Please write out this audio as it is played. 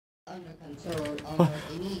under control almost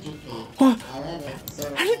immediately. However,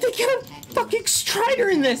 how did they get a fucking Strider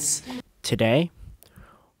in this? Today,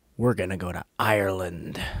 we're gonna go to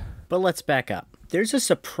Ireland. But let's back up. There's a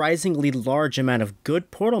surprisingly large amount of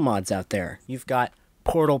good Portal mods out there. You've got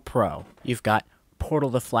Portal Pro. You've got Portal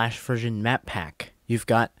the Flash version map pack. You've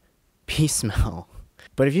got Peacemail.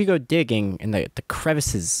 But if you go digging in the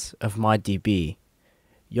crevices of ModDB,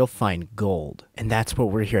 you'll find gold. And that's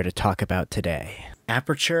what we're here to talk about today.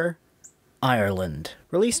 Aperture, Ireland.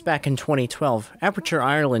 Released back in 2012, Aperture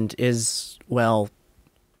Ireland is, well,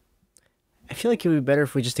 I feel like it would be better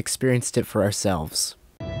if we just experienced it for ourselves.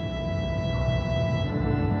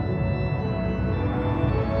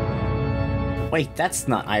 Wait, that's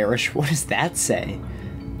not Irish. What does that say?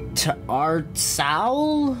 To our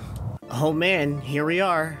Sal? Oh man, here we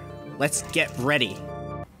are. Let's get ready.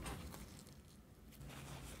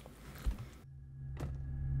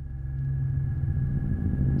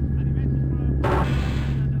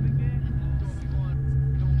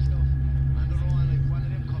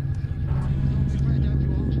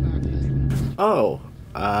 Oh,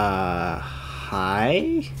 hi?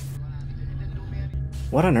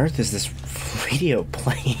 What on earth is this radio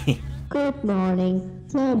playing? Good morning.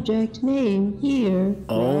 Subject name here.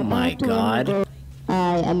 Oh my god.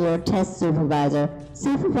 I am your test supervisor.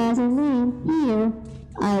 Supervisor name here.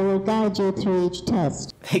 I will guide you through each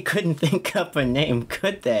test. They couldn't think up a name,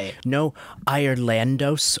 could they? No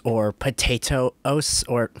Irelandos or Potatoos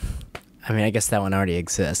or... I mean, I guess that one already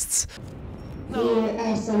exists. here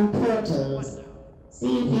are some portals.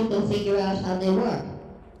 See if you can figure out how they work.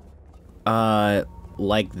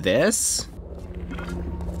 Like this?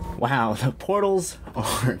 Wow, the portals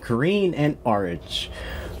are green and orange.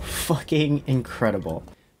 Fucking incredible.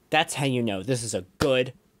 That's how you know this is a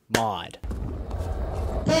good mod.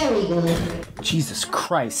 Very good. Jesus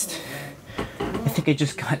Christ. I think I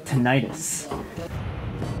just got tinnitus.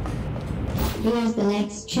 Here's the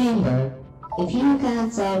next chamber. If you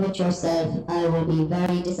can't solve it yourself, I will be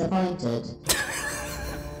very disappointed.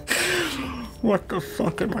 What the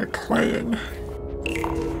fuck am I playing?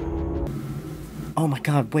 Oh my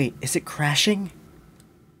god, wait, is it crashing?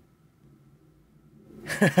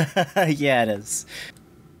 Yeah, it is.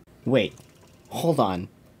 Wait, hold on.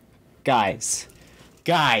 Guys,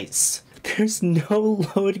 there's no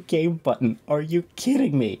load game button. Are you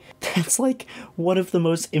kidding me? That's like one of the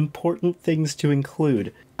most important things to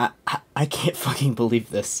include. I can't fucking believe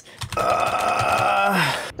this.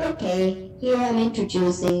 Okay, here I'm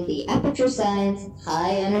introducing the Aperture Science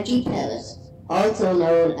High Energy Pellet, also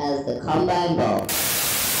known as the Combine Ball.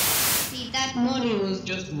 See, that money was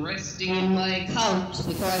just resting in my account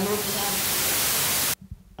before I moved it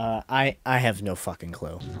out. I have no fucking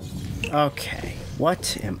clue. Okay,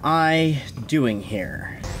 what am I doing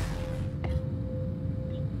here?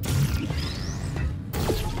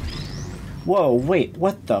 Whoa, wait,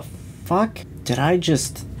 what the fuck? Did I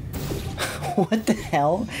just... What the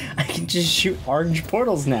hell? I can just shoot orange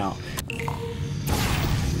portals now.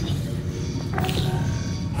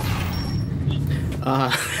 I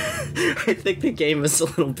think the game is a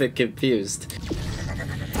little bit confused.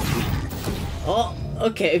 Oh,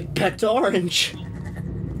 okay, back to orange.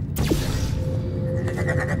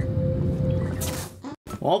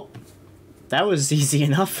 Well, that was easy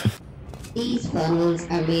enough. These funnels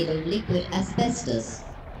are made of liquid asbestos.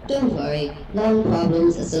 Don't worry, long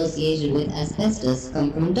problems associated with asbestos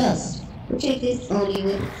come from dust, which exists only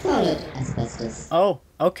with solid asbestos. Oh,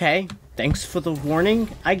 okay. Thanks for the warning,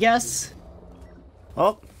 I guess.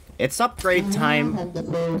 Oh, it's upgrade time. I have the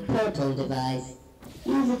full portal device.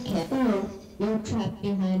 Use it carefully. You're trapped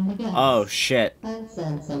behind the glass. Oh, shit. I'll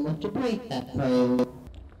send someone to break that for you.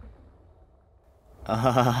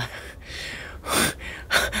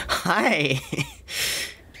 Hi.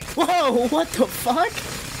 Whoa, what the fuck?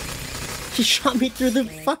 He shot me through the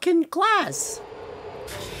fucking glass.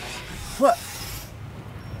 What?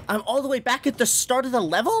 I'm all the way back at the start of the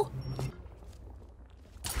level?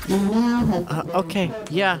 You now have the Okay,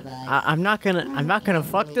 portal yeah. device. I'm not gonna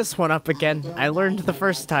fuck this one up again. I learned the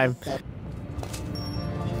first time.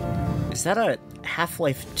 Is that a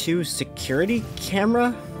Half-Life 2 security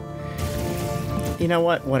camera? You know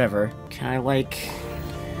what? Whatever. Can I, like...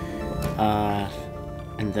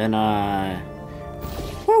 And then,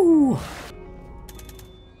 Woo!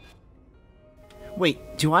 Wait,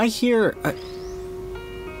 do I hear...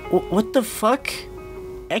 What the fuck?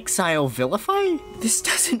 Exile vilify? This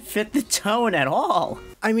doesn't fit the tone at all.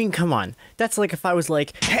 I mean, come on. That's like if I was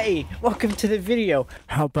like, hey, welcome to the video.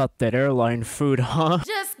 How about that airline food, huh?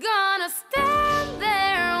 Just gonna stand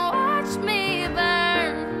there and watch me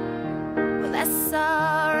burn. Well, that's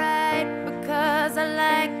alright because I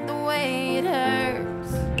like the way way it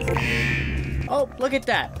hurts. Oh, look at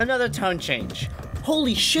that. Another tone change.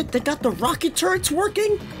 Holy shit, they got the rocket turrets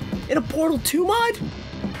working? In a Portal 2 mod?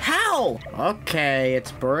 How? Okay,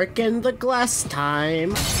 it's breaking the glass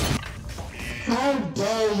time. How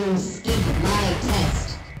dare you skip my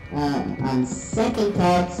test? On second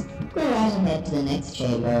thoughts, go right ahead to the next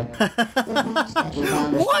chamber. The fact that you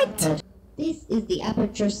found a What? shortcut. This is the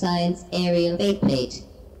Aperture Science aerial faceplate.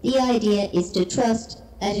 The idea is to trust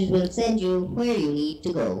that it will send you where you need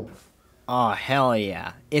to go. Oh, hell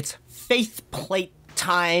yeah. It's faith plate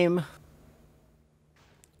time.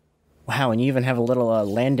 Wow, and you even have a little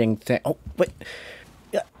landing thing. Oh, wait.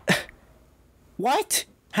 What?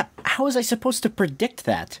 How was I supposed to predict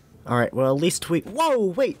that? Alright, well, at least we... Whoa,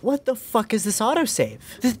 wait, what the fuck is this autosave?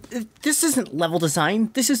 This isn't level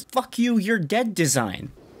design. This is fuck you, you're dead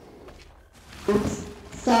design. Oops,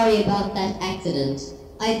 sorry about that accident.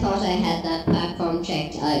 I thought I had that platform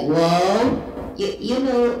checked. Whoa! You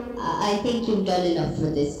know, I think you've done enough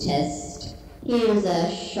for this test. Here's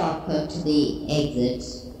a shortcut to the exit.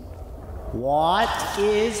 What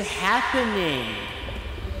is happening?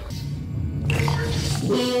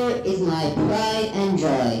 Here is my pride and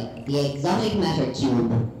joy, the exotic matter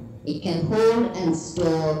cube. It can hold and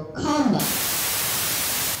store combat.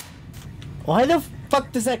 Why the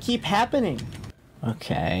fuck does that keep happening?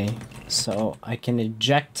 Okay, so I can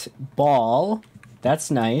eject ball.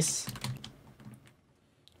 That's nice.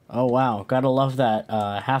 Oh wow, gotta love that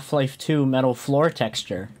Half-Life 2 metal floor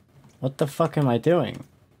texture. What the fuck am I doing?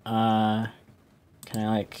 Can I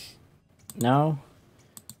like... No?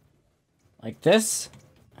 Like this?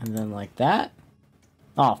 And then like that?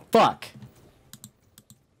 Oh, fuck!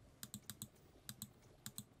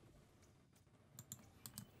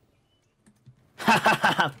 Ha ha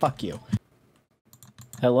ha ha! Fuck you.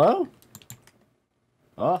 Hello?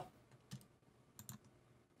 Oh.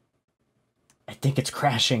 I think it's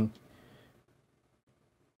crashing.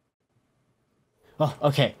 Oh,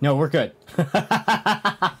 okay. No, we're good.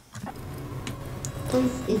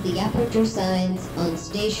 This is the Aperture Science on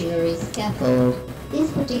stationary scaffold. This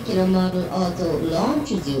particular model also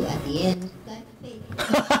launches you at the end.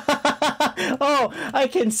 Oh, I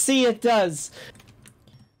can see it does.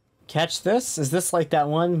 Catch this? Is this like that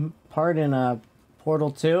one part in Portal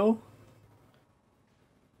 2?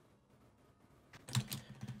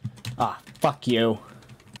 Ah, fuck you.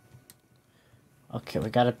 Okay, we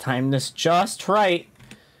gotta time this just right.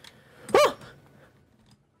 Ah!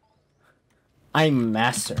 I'm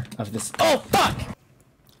master of this. Oh, fuck!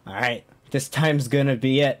 Alright, this time's gonna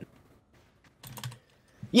be it.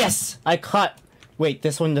 Yes! I caught... Wait,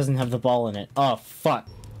 this one doesn't have the ball in it. Oh, fuck.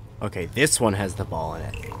 Okay, this one has the ball in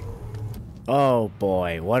it. Oh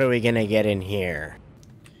boy, what are we gonna get in here?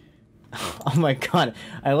 Oh my god,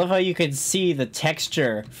 I love how you could see the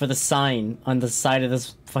texture for the sign on the side of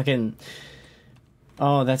this fucking...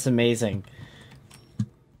 Oh, that's amazing.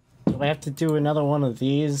 Do I have to do another one of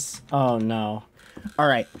these? Oh no.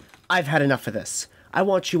 Alright, I've had enough of this. I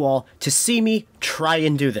want you all to see me try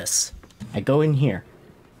and do this. I go in here.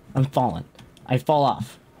 I'm falling. I fall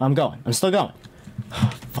off. I'm going. I'm still going.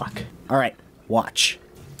 Oh, fuck. Alright, watch.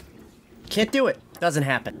 Can't do it. Doesn't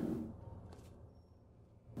happen.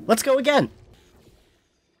 Let's go again.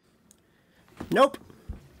 Nope.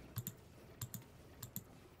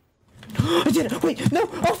 I did it. Wait, no.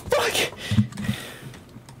 Oh, fuck.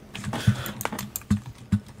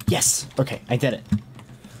 Yes. Okay, I did it.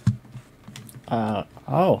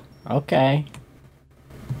 Oh, okay.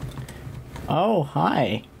 Oh,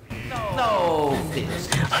 hi. No.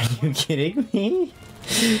 Are you kidding me?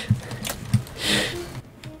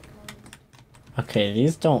 Okay,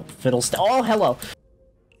 these don't fiddle oh, hello.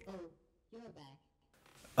 Oh, you're back.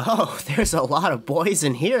 Oh, there's a lot of boys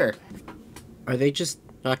in here. Are they just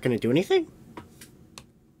not gonna do anything?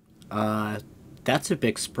 That's a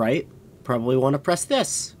big sprite. Probably want to press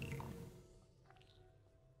this.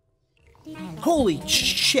 Holy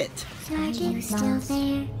shit! Are you still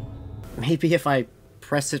there? Maybe if I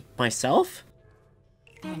press it myself?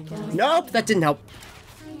 Nope, that didn't help.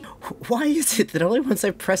 Why is it that only once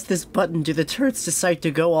I press this button do the turrets decide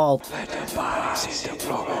to go all... Let the bodies hit the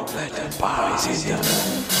floor. Let the bodies hit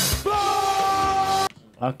the...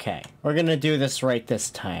 Okay, we're gonna do this right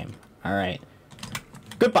this time. Alright.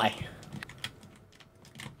 Goodbye.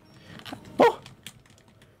 Oh!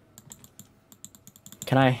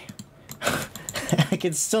 Can I... I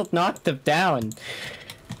can still knock them down.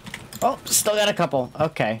 Oh, still got a couple.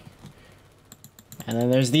 Okay. And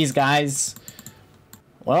then there's these guys.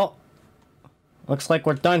 Well, looks like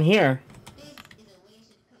we're done here. This is a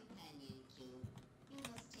weighted companion cube. You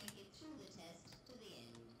must take it through the test to the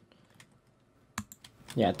end.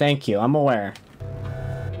 Yeah, thank you. I'm aware.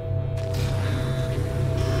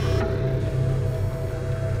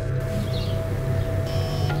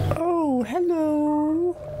 Oh,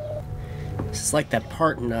 hello. This is like that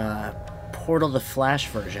part in Portal the Flash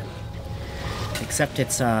version. Except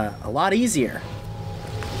it's a lot easier.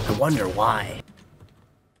 I wonder why.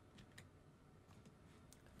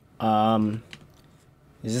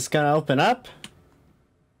 Is this gonna open up?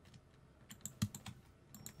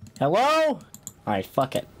 Hello? Alright,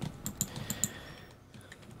 fuck it.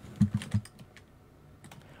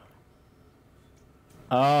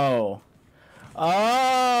 Oh.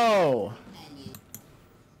 Oh!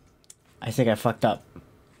 I think I fucked up.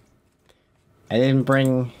 I didn't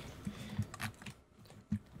bring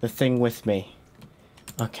the thing with me.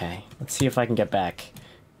 Okay, let's see if I can get back.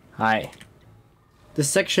 Hi. This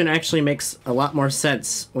section actually makes a lot more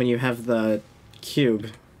sense when you have the cube.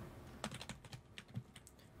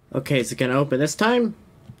 Okay, is it gonna open this time?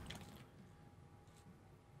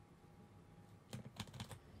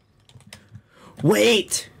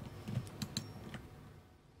 Wait!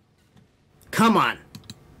 Come on!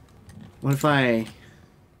 What if I...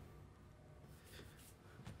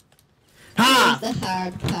 Ha! Here's the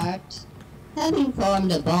hard part. Having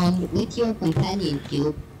formed a bond with your companion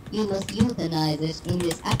cube, you must euthanize it in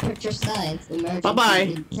this Aperture Science Emergency Bye-bye.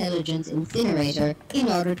 Intelligence Incinerator in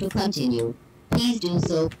order to continue. Please do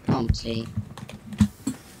so promptly.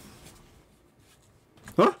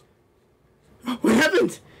 Huh? What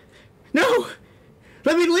happened? No!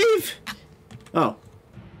 Let me leave! Oh.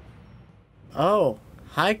 Oh.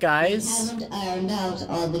 Hi, We guys. haven't ironed out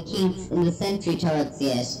all the kinks in the sentry turrets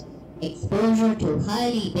yet. Exposure to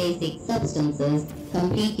highly basic substances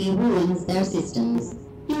completely ruins their systems.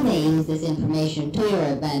 You may use this information to your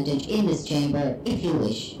advantage in this chamber if you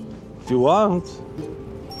wish. If you want.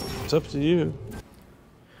 It's up to you.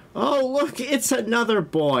 Oh, look, it's another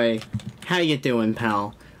boy. How you doing,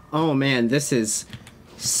 pal? Oh, man, this is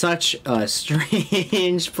such a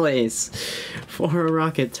strange place for a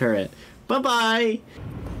rocket turret. Bye-bye.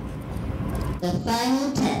 The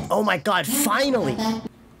final test. Oh my god, finally!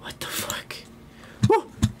 What the fuck?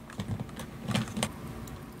 Woo.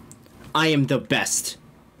 I am the best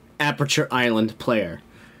Aperture Island player.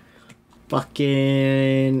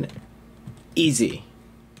 Fucking easy.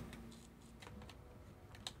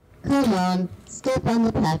 Come on, step on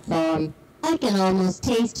the platform. I can almost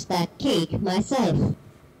taste that cake myself.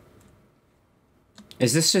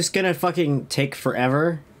 Is this just gonna fucking take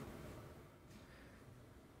forever?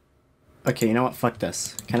 Okay, you know what? Fuck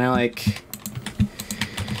this. Can I, like...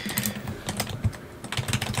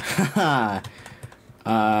 Haha.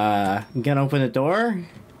 I'm gonna open the door?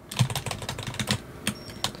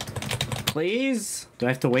 Please? Do I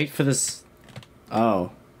have to wait for this?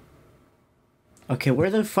 Oh. Okay,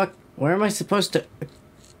 where the fuck... Where am I supposed to...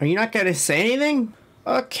 Are you not gonna say anything?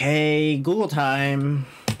 Okay, Google time.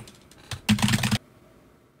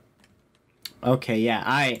 Okay, yeah,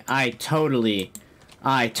 I totally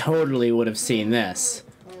would have seen this.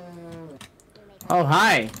 Oh,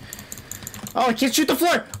 hi. Oh, I can't shoot the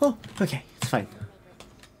floor. Oh, okay, it's fine.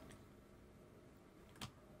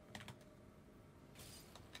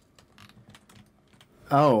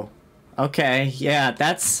 Oh, okay, yeah,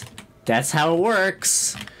 that's how it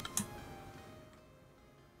works.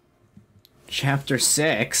 Chapter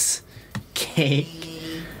 6. Cake.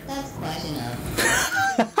 That's quite enough.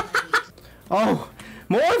 Oh,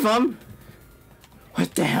 more of them.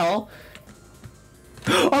 What the hell?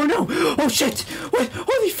 Oh no! Oh shit! What?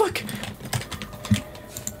 Holy fuck!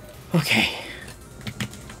 Okay.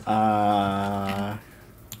 Oh.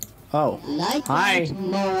 Lights Hi. out,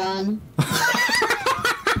 moron.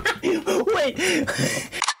 Wait!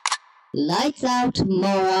 Lights out,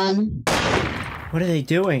 moron. What are they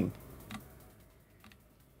doing?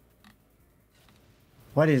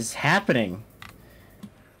 What is happening?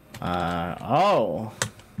 Oh.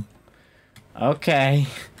 Okay.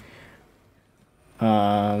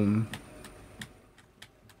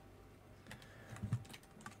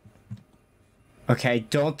 Okay, I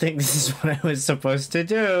don't think this is what I was supposed to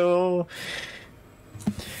do.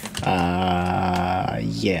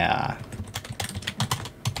 Yeah.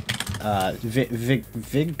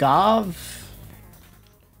 Vigov?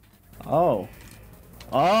 Oh.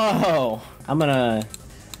 Oh! I'm gonna...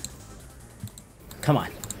 Come on.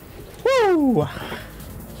 Woo!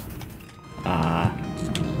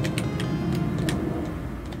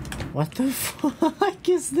 What the fuck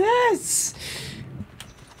is this?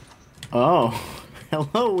 Oh.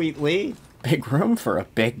 Hello, Wheatley. Big room for a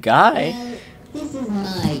big guy. Well, this is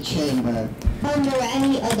my chamber. Under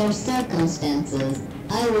any other circumstances,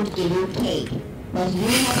 I would give you cake. but you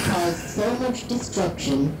have caused so much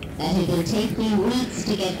destruction that it will take me weeks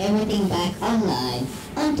to get everything back online.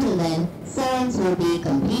 Until then, science will be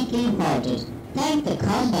completely halted. Thank the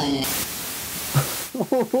Combine.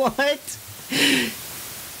 What?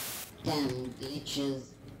 Damn glitches.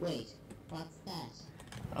 Wait, what's that?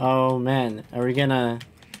 Oh man, are we gonna...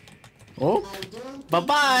 Oh, I don't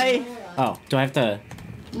bye-bye! Oh, do I have to...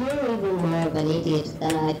 You're even more of an idiot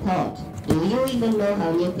than I thought. Do you even know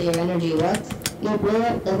how nuclear energy works? You blow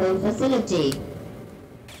up the whole facility.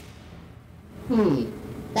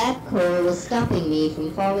 That core was stopping me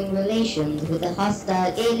from forming relations with a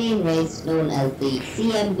hostile alien race known as the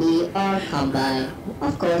CMB or Combine.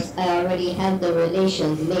 Of course, I already have the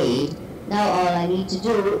relations made. Now all I need to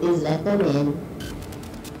do is let them in.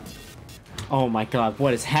 Oh my god,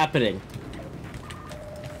 what is happening?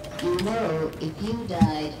 You know, if you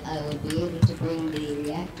died, I would be able to bring the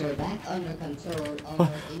reactor back under control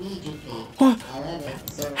almost immediately. However,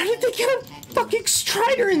 so How did they get a fucking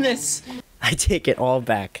Strider in this? I take it all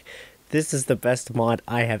back. This is the best mod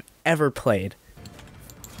I have ever played.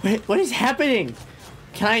 Wait, what is happening?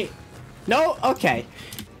 Can I... No? Okay.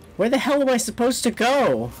 Where the hell am I supposed to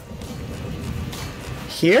go?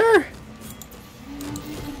 Here?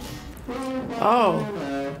 Oh.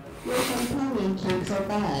 Your companion can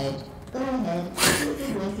survive. Go ahead, take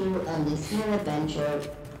it with you on this new adventure.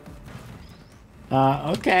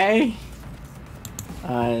 Okay.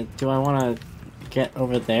 Do I want to get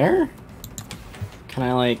over there? Can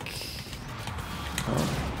I, like...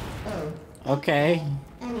 Oh. Okay.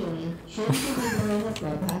 Anyway, shouldn't you be doing this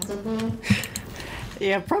more practically?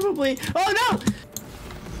 Yeah, probably... Oh, no!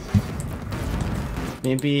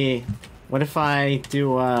 Maybe... What if I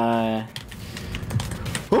do, Oh!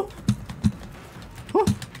 Oh!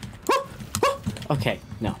 Oh! Oh! Okay,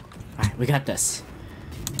 no. Alright, we got this.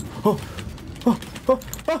 Oh! Oh! Oh!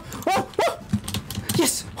 Oh! Oh! Oh!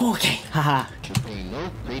 Yes! Okay, haha. Paying no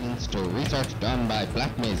credence to research done by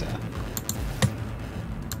Black Mesa.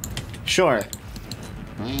 Sure.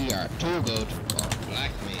 We are too good for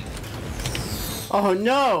Black Mesa. Oh,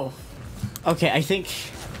 no! Okay, I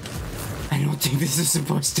don't think this is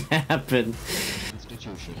supposed to happen.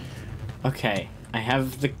 Institution. Okay, I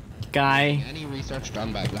have the guy. Any research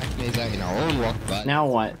done by Black Mesa in our own work, but Now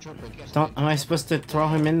what? Am I supposed to throw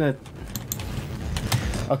him in the...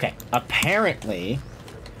 Okay, apparently...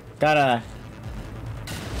 Gotta...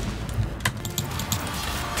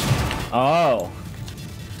 Oh.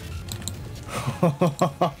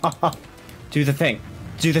 Do the thing.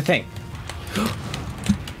 Do the thing.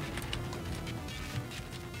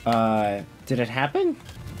 Did it happen?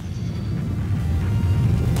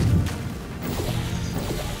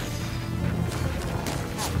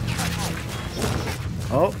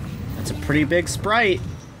 Oh, that's a pretty big sprite.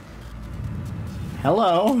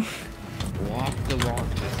 Hello. what the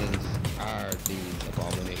vortices are these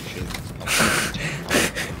abominations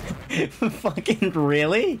of Fucking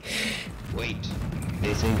really? Wait,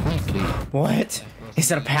 they say weekly. What?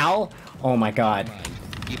 Is it a pal? Oh my god.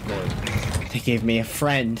 Keep going. They gave me a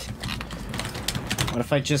friend. What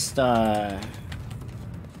if I just, Oh,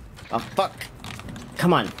 fuck.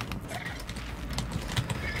 Come on.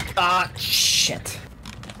 Ah, shit.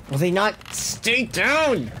 Will they not stay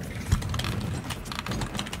down?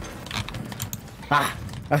 Ah,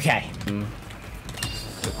 okay.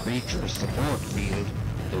 The creature's support field,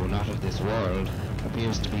 though not of this world,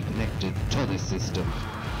 appears to be connected to this system.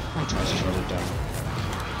 I'll try to shut it down.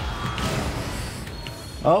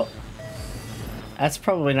 Oh. That's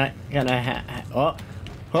probably not gonna oh.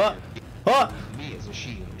 Oh. Oh. Me as a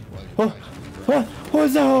shield while you Oh. fight.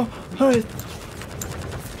 What's that?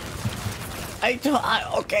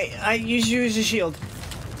 Okay, I use a shield.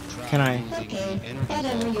 Can I? Okay,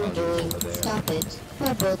 whatever you're doing, stop it.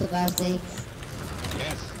 For both of our sakes.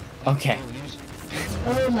 Yes. Okay.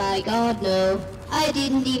 Oh my god, no. I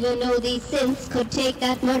didn't even know these synths could take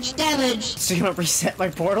that much damage. So you gonna reset my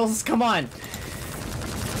portals? Come on.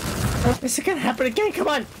 Is it gonna happen again? Come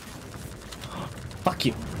on. Fuck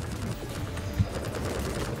you.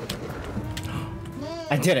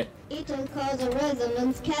 I did it. It'll cause a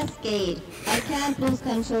resonance cascade. I can't lose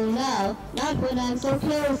control now, not when I'm so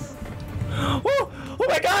close. Oh! Oh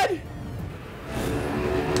my god!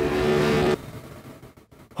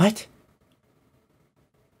 What?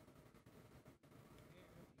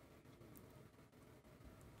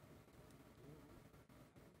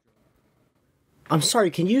 I'm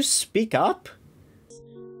sorry, can you speak up?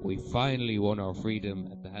 We finally won our freedom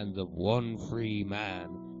at the hands of one free man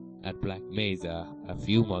at Black Mesa a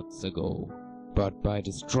few months ago. But by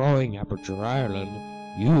destroying Aperture Ireland,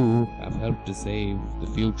 you have helped to save the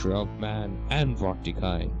future of man and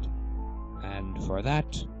Vortikind. and for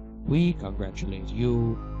that, we congratulate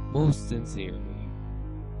you most sincerely.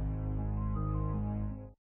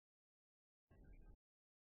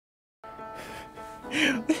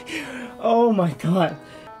 Oh my god.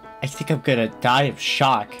 I think I'm gonna die of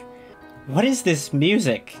shock. What is this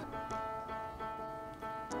music?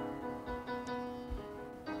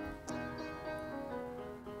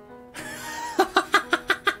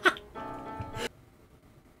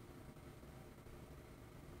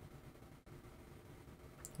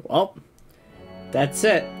 Well, that's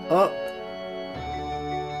it. Oh.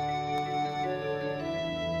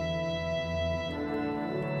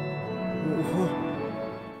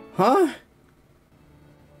 Huh?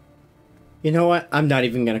 You know what? I'm not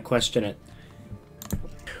even gonna question it.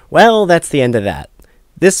 Well, that's the end of that.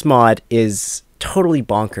 This mod is totally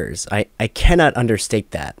bonkers. I cannot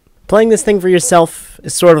understate that. Playing this thing for yourself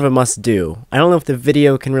is sort of a must-do. I don't know if the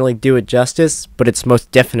video can really do it justice, but it's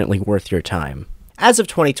most definitely worth your time. As of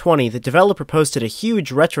 2020, the developer posted a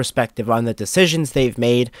huge retrospective on the decisions they've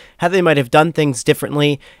made, how they might have done things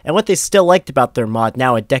differently, and what they still liked about their mod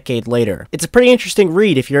now a decade later. It's a pretty interesting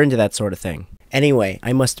read if you're into that sort of thing. Anyway,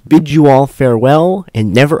 I must bid you all farewell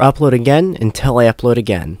and never upload again until I upload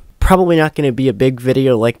again. Probably not going to be a big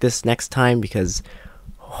video like this next time because,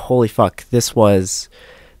 holy fuck, this was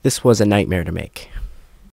a nightmare to make.